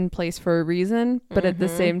there in place for a reason, but at the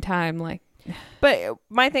same time, like. But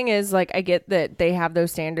my thing is, like, I get that they have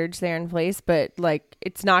those standards there in place, but like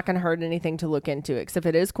it's not going to hurt anything to look into it. 'Cause if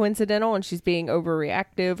it is coincidental and she's being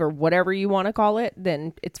overreactive or whatever you want to call it,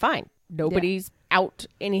 then it's fine. Nobody's out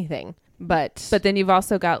anything. But then you've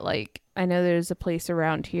also got like, I know there's a place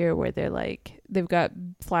around here where they're like, they've got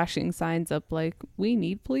flashing signs up like, we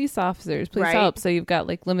need police officers, please help. So you've got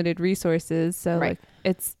like limited resources. So like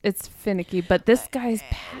it's finicky, but this guy's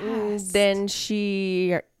passed. Then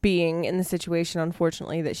she, being in the situation,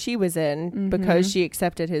 unfortunately, that she was in, because she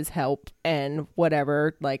accepted his help and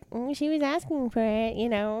whatever, like, she was asking for it, you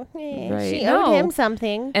know, she owed him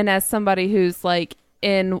something. And as somebody who's like,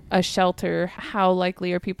 in a shelter, how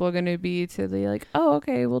likely are people going to be to be like, oh,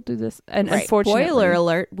 okay, we'll do this? And unfortunately, spoiler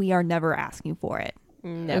alert, we are never asking for it.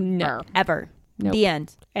 Never. Ever. Nope. The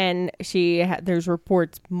end. And there's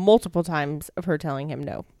reports multiple times of her telling him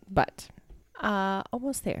no. But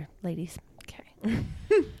almost there, ladies. Okay.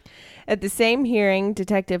 At the same hearing,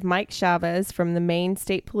 Detective Mike Chavez from the Maine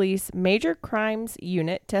State Police Major Crimes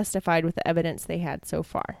Unit testified with the evidence they had so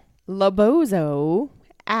far. Lobozo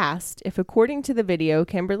asked if, according to the video,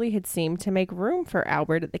 Kimberly had seemed to make room for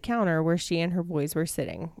Albert at the counter where she and her boys were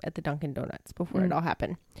sitting at the Dunkin' Donuts before it all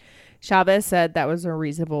happened. Chavez said that was a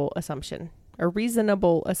reasonable assumption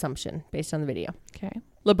based on the video. Okay.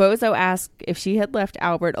 Lobozo asked if she had left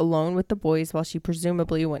Albert alone with the boys while she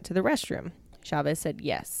presumably went to the restroom. Chavez said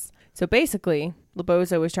yes. So basically,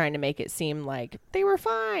 Lobozo was trying to make it seem like they were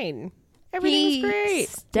fine. Everything was great.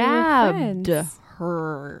 Stabbed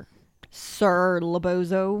her. Sir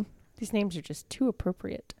Lobozo. These names are just too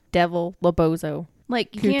appropriate. Devil, Lobozo.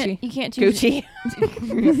 Like, you can't choose.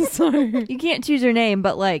 Gucci. Sorry. You can't choose your name,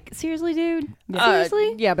 but like, seriously, dude?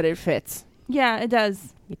 Seriously? Yeah, but it fits. Yeah, it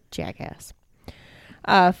does. You jackass.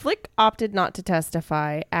 Flick opted not to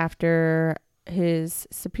testify after his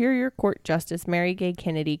Superior Court Justice Mary Gay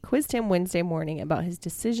Kennedy quizzed him Wednesday morning about his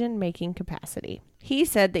decision-making capacity. He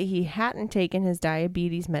said that he hadn't taken his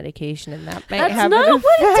diabetes medication and that might have not an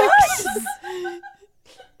what it effect. does.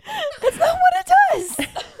 That's not what it does.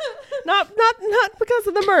 Not because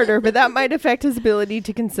of the murder, but that might affect his ability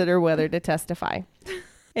to consider whether to testify.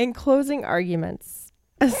 In closing arguments,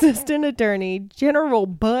 Assistant Attorney General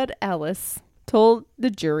Bud Ellis told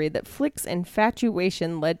the jury that Flick's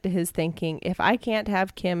infatuation led to his thinking, if I can't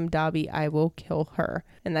have Kim Dobby, I will kill her.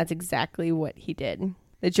 And that's exactly what he did.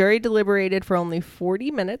 The jury deliberated for only 40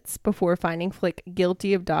 minutes before finding Flick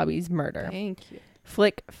guilty of Dobby's murder. Thank you.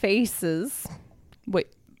 Flick faces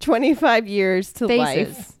 25 years to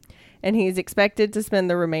life, and he's expected to spend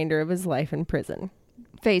the remainder of his life in prison.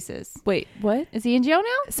 Faces. Wait, what? Is he in jail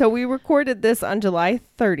now? So we recorded this on July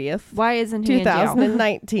 30th. Why isn't he in jail?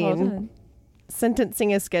 2019. Well done.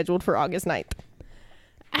 Sentencing is scheduled for August 9th.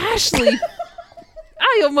 Ashley,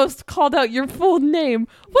 I almost called out your full name.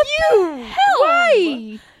 What the hell?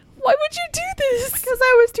 Why? Why would you do this? Because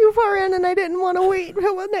I was too far in and I didn't want to wait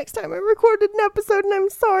until next time I recorded an episode, and I'm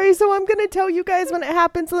sorry. So I'm going to tell you guys when it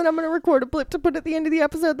happens, and then I'm going to record a blip to put at the end of the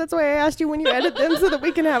episode. That's why I asked you when you edit them so that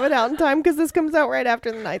we can have it out in time, because this comes out right after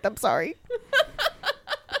the 9th. I'm sorry.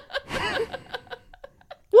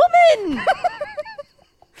 Woman!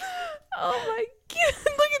 Oh my God.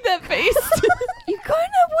 Look at that face. You couldn't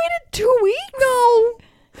have waited 2 weeks? No,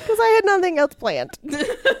 because I had nothing else planned.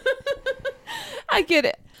 I get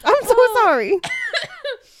it. I'm so sorry.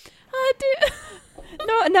 I did.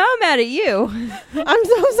 No, now I'm mad at you. I'm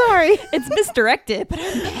so sorry. It's misdirected, but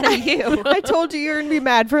I'm mad at you. I told you you're going to be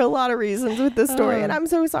mad for a lot of reasons with this story, and I'm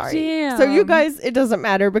so sorry. Damn. So you guys, it doesn't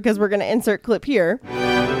matter because we're going to insert clip here.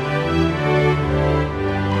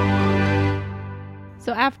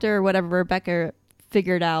 So after whatever Rebecca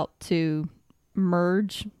figured out to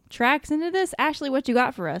merge tracks into this, Ashley, what you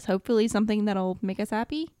got for us? Hopefully something that'll make us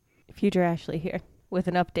happy? Future Ashley here with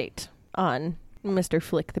an update on Mr.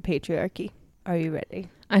 Flick the Patriarchy. Are you ready?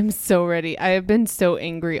 I'm so ready. I have been so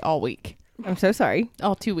angry all week. I'm so sorry.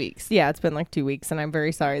 All 2 weeks. Yeah, it's been like 2 weeks, and I'm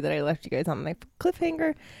very sorry that I left you guys on my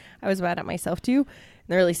cliffhanger. I was mad at myself too. And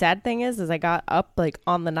the really sad thing is I got up like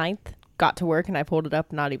on the 9th, got to work, and I pulled it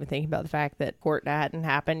up, not even thinking about the fact that court hadn't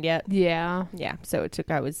happened yet. Yeah. Yeah, so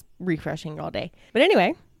I was refreshing all day. But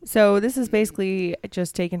anyway, so this is basically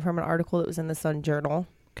just taken from an article that was in the Sun Journal.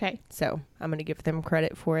 Okay. So I'm going to give them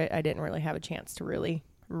credit for it. I didn't really have a chance to really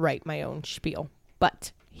write my own spiel.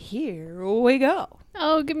 But here we go.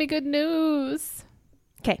 Oh, give me good news.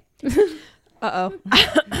 Okay. Uh-oh.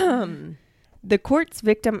 The court's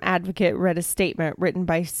victim advocate read a statement written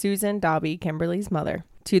by Susan Dobby, Kimberly's mother,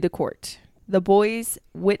 to the court. The boys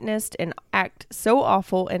witnessed an act so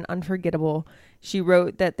awful and unforgettable, she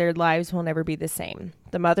wrote that their lives will never be the same.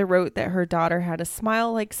 The mother wrote that her daughter had a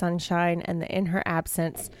smile like sunshine and that in her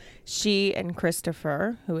absence, she and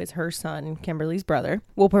Christopher, who is her son, Kimberly's brother,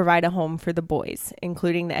 will provide a home for the boys,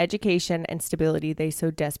 including the education and stability they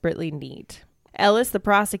so desperately need. Ellis, the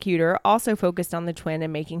prosecutor, also focused on the twin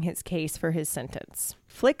and making his case for his sentence.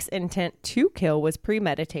 Flick's intent to kill was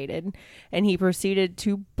premeditated, and he proceeded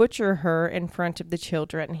to butcher her in front of the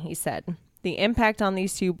children, he said. The impact on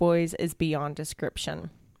these two boys is beyond description.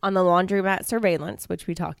 On the laundromat surveillance, which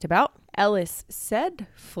we talked about, Ellis said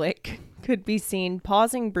Flick could be seen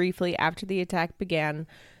pausing briefly after the attack began,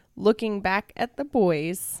 looking back at the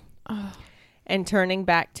boys, and turning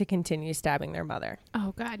back to continue stabbing their mother.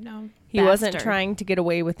 Oh, God, no. He wasn't trying to get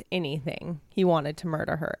away with anything. He wanted to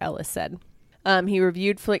murder her, Ellis said. He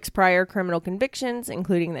reviewed Flick's prior criminal convictions,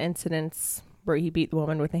 including the incidents where he beat the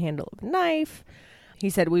woman with the handle of a knife. He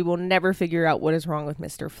said, "We will never figure out what is wrong with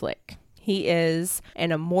Mr. Flick. He is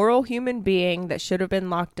an immoral human being that should have been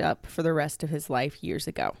locked up for the rest of his life years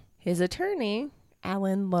ago." His attorney,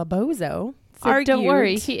 Alan Labozo, argued, don't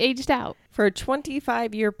worry, he aged out, for a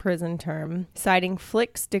 25-year prison term, citing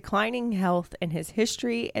Flick's declining health and his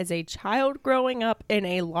history as a child growing up in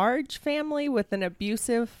a large family with an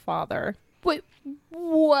abusive father. Wait,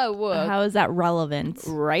 whoa. How is that relevant?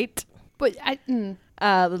 Right? But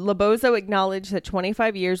Labozo acknowledged that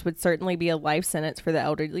 25 years would certainly be a life sentence for the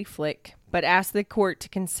elderly Flick, but asked the court to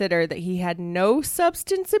consider that he had no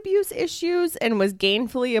substance abuse issues and was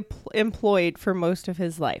gainfully employed for most of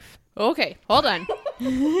his life. Okay, hold on.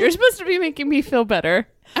 You're supposed to be making me feel better.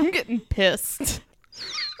 I'm getting pissed.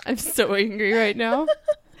 I'm so angry right now.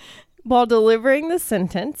 While delivering the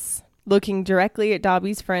sentence, looking directly at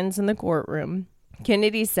Dobby's friends in the courtroom,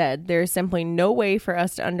 Kennedy said, "There is simply no way for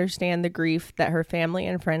us to understand the grief that her family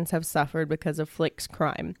and friends have suffered because of Flick's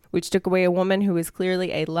crime, which took away a woman who is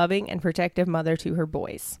clearly a loving and protective mother to her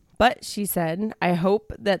boys. But," she said, "I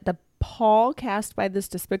hope that the pall cast by this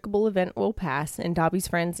despicable event will pass and Dobby's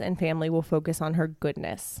friends and family will focus on her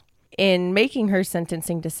goodness." In making her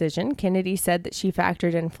sentencing decision, Kennedy said that she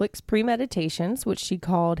factored in Flick's premeditations, which she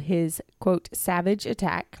called his, quote, savage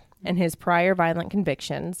attack, and his prior violent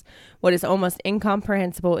convictions. What is almost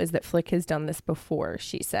incomprehensible is that Flick has done this before,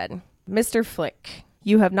 she said. "Mr. Flick,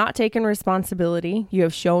 you have not taken responsibility. You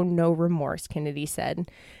have shown no remorse," Kennedy said.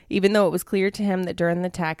 Even though it was clear to him that during the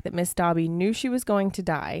attack that Miss Dobby knew she was going to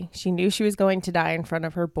die, she knew she was going to die in front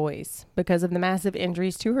of her boys because of the massive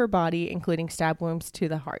injuries to her body, including stab wounds to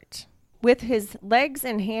the heart. With his legs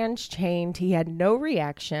and hands chained, he had no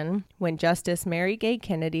reaction when Justice Mary Gay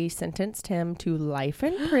Kennedy sentenced him to life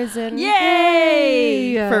in prison.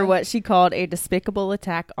 Yay! For what she called a despicable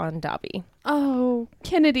attack on Dobby. Oh,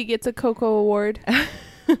 Kennedy gets a Coco Award.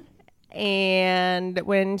 And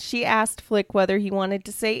when she asked Flick whether he wanted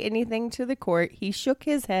to say anything to the court, he shook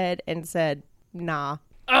his head and said, "Nah."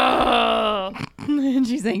 And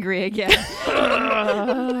she's angry again.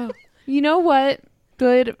 You know what?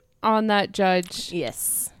 Good on that judge.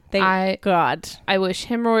 Yes. Thank God. I wish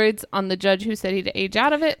hemorrhoids on the judge who said he'd age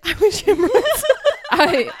out of it. I wish hemorrhoids.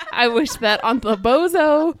 I wish that on the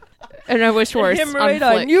bozo. And I wish worse hemorrhoid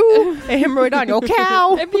on on you. A hemorrhoid on your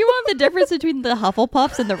cow. If you want the difference between the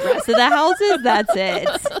Hufflepuffs and the rest of the houses, that's it.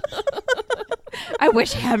 I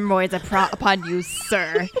wish hemorrhoids upon you,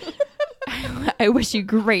 sir. I wish you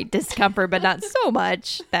great discomfort, but not so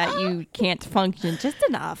much that you can't function just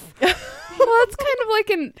enough. Well, it's kind of like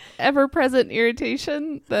an ever-present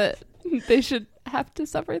irritation that they should have to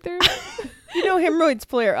suffer through. You know, hemorrhoids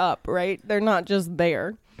flare up, right? They're not just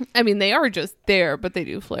there. I mean, they are just there, but they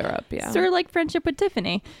do flare up, yeah. Sort of like friendship with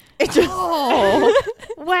Tiffany. It just,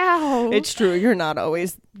 Wow. It's true. You're not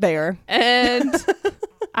always there. And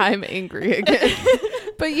I'm angry again.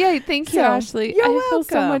 But yeah, thank you, Ashley. You're I feel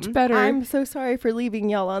so much better. I'm so sorry for leaving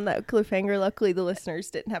y'all on that cliffhanger. Luckily, the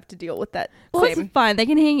listeners didn't have to deal with that. Well, it's fine. They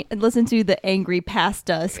can hang and listen to the angry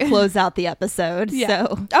past us close out the episode. Yeah.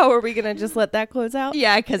 So, Oh, are we going to just let that close out?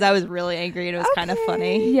 yeah, because I was really angry and it was kind of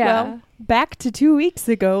funny. Yeah. Well, back to 2 weeks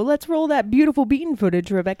ago. Let's roll that beautiful bean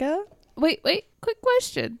footage, Rebecca. Wait. Quick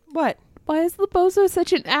question. What? Why is Labozo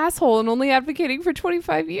such an asshole and only advocating for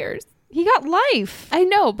 25 years? He got life. I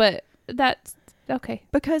know, but that's okay.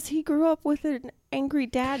 Because he grew up with an angry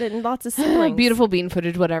dad and lots of siblings. Beautiful bean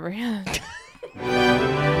footage, whatever.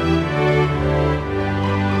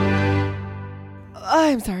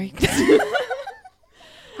 I'm sorry.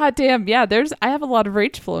 Hot damn. Yeah, I have a lot of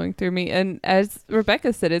rage flowing through me. And as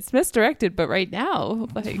Rebecca said, it's misdirected. But right now,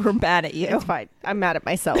 like, We're mad at you. It's fine. I'm mad at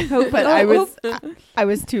myself. But I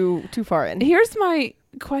was too far in. Here's my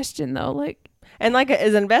question, though. Like, and like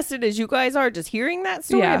as invested as you guys are just hearing that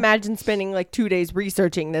story, imagine spending like 2 days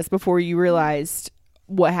researching this before you realized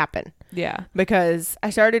what happened. Yeah. Because I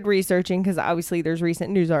started researching because obviously there's recent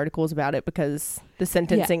news articles about it because the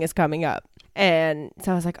sentencing is coming up. And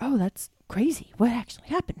so I was like, oh, that's crazy. What actually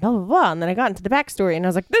happened? Blah, blah, blah. And then I got into the backstory and I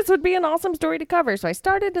was like, this would be an awesome story to cover. So I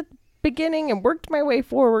started at the beginning and worked my way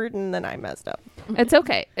forward and then I messed up. It's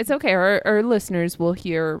okay. It's okay. Our listeners will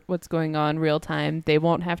hear what's going on real time. They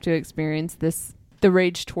won't have to experience the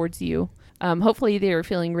rage towards you. Hopefully they are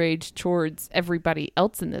feeling rage towards everybody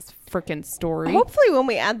else in this freaking story. Hopefully when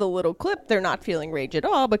we add the little clip, they're not feeling rage at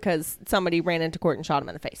all because somebody ran into court and shot him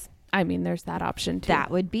in the face. I mean, there's that option too.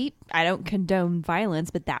 That would be, I don't condone violence,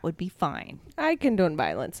 but that would be fine. I condone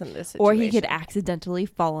violence in this situation. Or he could accidentally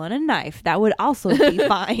fall on a knife. That would also be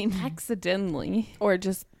fine. Accidentally. Or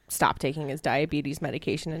just stop taking his diabetes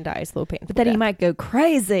medication and die a slow painful But then death. he might go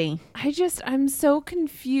crazy. I'm so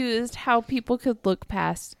confused how people could look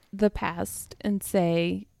past the past and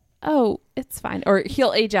say, oh, it's fine. Or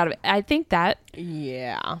he'll age out of it. I think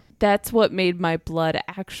that's what made my blood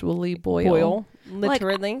actually boil.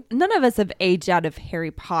 Literally. Like, none of us have aged out of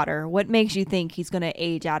Harry Potter. What makes you think he's going to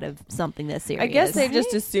age out of something this serious? I guess they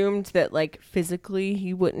just assumed that like physically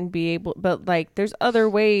he wouldn't be able, but like there's other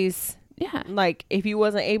ways. Yeah. Like if he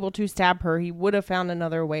wasn't able to stab her, he would have found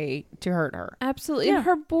another way to hurt her. Absolutely. Yeah. And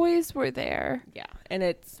her boys were there. Yeah. And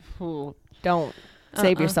it's, don't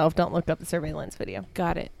save yourself. Don't look up the surveillance video.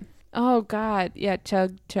 Got it. Oh, God. Yeah.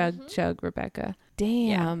 Chug, chug, Rebecca.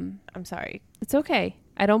 Damn. Yeah. I'm sorry. It's okay.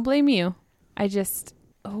 I don't blame you. I just,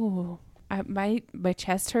 my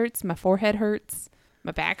chest hurts. My forehead hurts.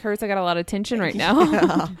 My back hurts. I got a lot of tension right now.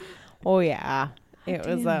 Yeah. Oh, yeah. It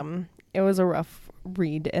was a rough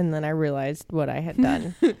read. And then I realized what I had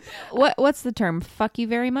done. What's the term? Fuck you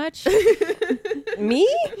very much? Me?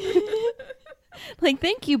 Like,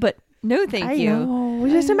 thank you, but no thank you. Know.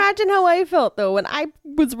 Just imagine how I felt, though, when I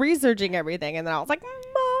was researching everything. And then I was like,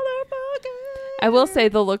 motherfucker. I will say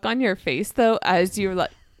the look on your face, though, as you were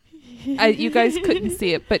like, you guys couldn't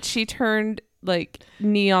see it, but she turned like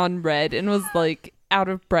neon red and was like out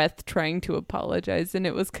of breath trying to apologize, and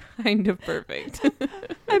it was kind of perfect.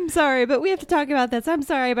 I'm sorry, but we have to talk about this. I'm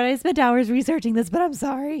sorry, but I spent hours researching this, but I'm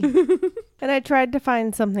sorry. And I tried to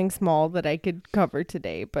find something small that I could cover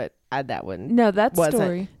today, but that one No, that wasn't.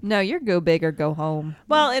 story. No, you're go big or go home.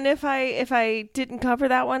 Well, and if I didn't cover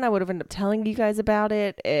that one, I would have ended up telling you guys about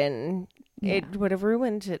it, and it would have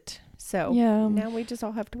ruined it. So now we just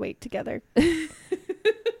all have to wait together.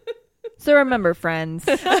 So remember, friends.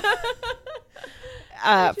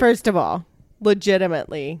 First of all,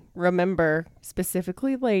 legitimately remember,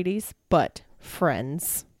 specifically ladies, but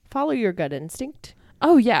friends, follow your gut instinct.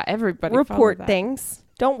 Oh yeah, everybody report things.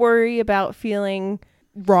 Don't worry about feeling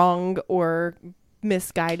wrong or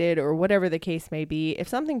misguided or whatever the case may be. If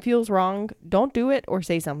something feels wrong, don't do it or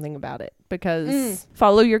say something about it, because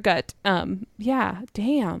follow your gut. Yeah,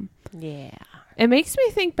 damn. Yeah. It makes me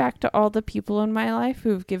think back to all the people in my life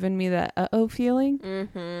who've given me that uh-oh feeling.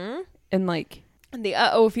 Mm-hmm. And like, the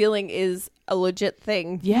uh-oh feeling is a legit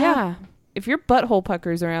thing. Yeah. If your butthole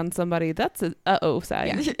puckers around somebody, that's a uh-oh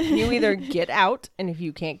sign. Yeah. You either get out, and if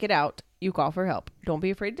you can't get out, you call for help. Don't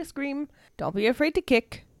be afraid to scream. Don't be afraid to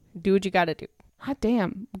kick. Do what you got to do. Hot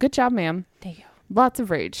damn. Good job, ma'am. Thank you. Lots of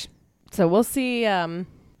rage. So we'll see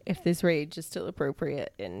if this rage is still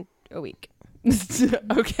appropriate in a week.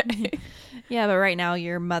 Okay. Yeah, but right now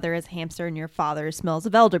your mother is hamster and your father smells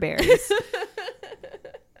of elderberries.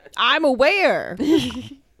 I'm aware.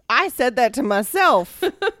 I said that to myself.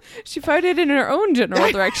 She farted in her own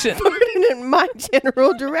general direction. Farted in my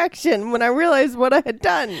general direction when I realized what I had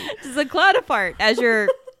done. This is a cloud of fart as you're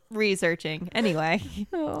researching. Anyway.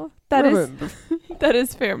 Oh, that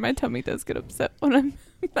is fair. My tummy does get upset when I'm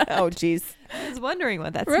mad. Oh, jeez. I was wondering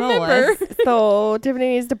what that smell was. So Tiffany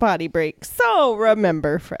needs to potty break. So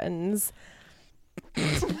remember, friends.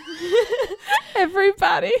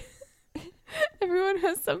 Everybody. Everyone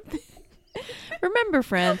has something. Remember,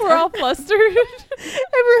 friends. We're all flustered.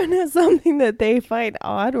 Everyone has something that they find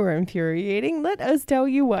odd or infuriating. Let us tell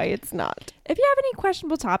you why it's not. If you have any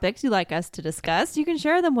questionable topics you'd like us to discuss, you can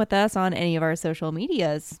share them with us on any of our social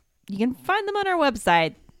medias. You can find them on our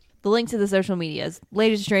website. The link to the social medias,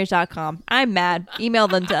 ladiesstrange.com. I'm mad. Email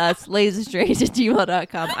them to us,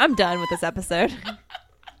 ladiesstrange@gmail.com. I'm done with this episode.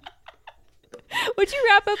 Would you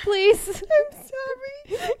wrap up, please? I'm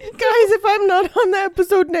sorry. Guys, if I'm not on the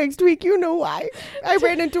episode next week, you know why. I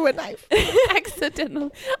ran into a knife.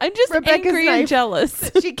 Accidental. I'm just Rebecca's angry knife. and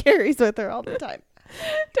jealous. She carries with her all the time.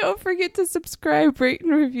 Don't forget to subscribe, rate,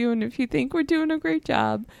 and review. And if you think we're doing a great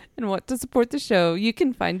job and want to support the show, you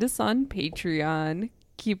can find us on Patreon.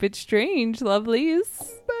 Keep it strange,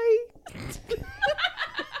 lovelies.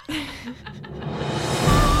 Bye.